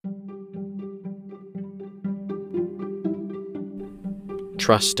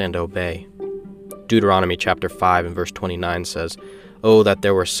trust and obey. Deuteronomy chapter 5 and verse 29 says, "Oh, that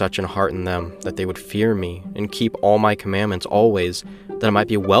there were such an heart in them, that they would fear me, and keep all my commandments always, that it might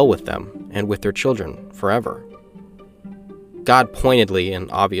be well with them, and with their children forever." God pointedly and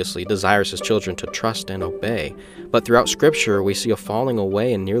obviously desires his children to trust and obey, but throughout Scripture we see a falling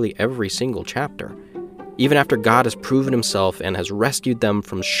away in nearly every single chapter. Even after God has proven himself and has rescued them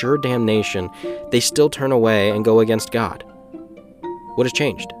from sure damnation, they still turn away and go against God. What has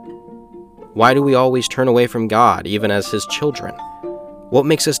changed? Why do we always turn away from God, even as his children? What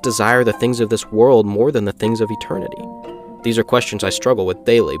makes us desire the things of this world more than the things of eternity? These are questions I struggle with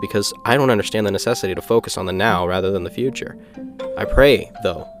daily because I don't understand the necessity to focus on the now rather than the future. I pray,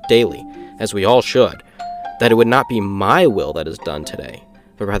 though, daily, as we all should, that it would not be my will that is done today,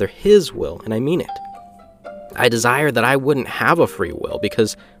 but rather his will, and I mean it. I desire that I wouldn't have a free will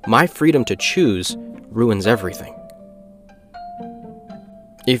because my freedom to choose ruins everything.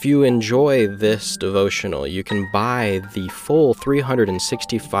 If you enjoy this devotional, you can buy the full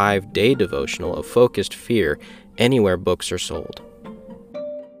 365-day devotional of Focused Fear anywhere books are sold.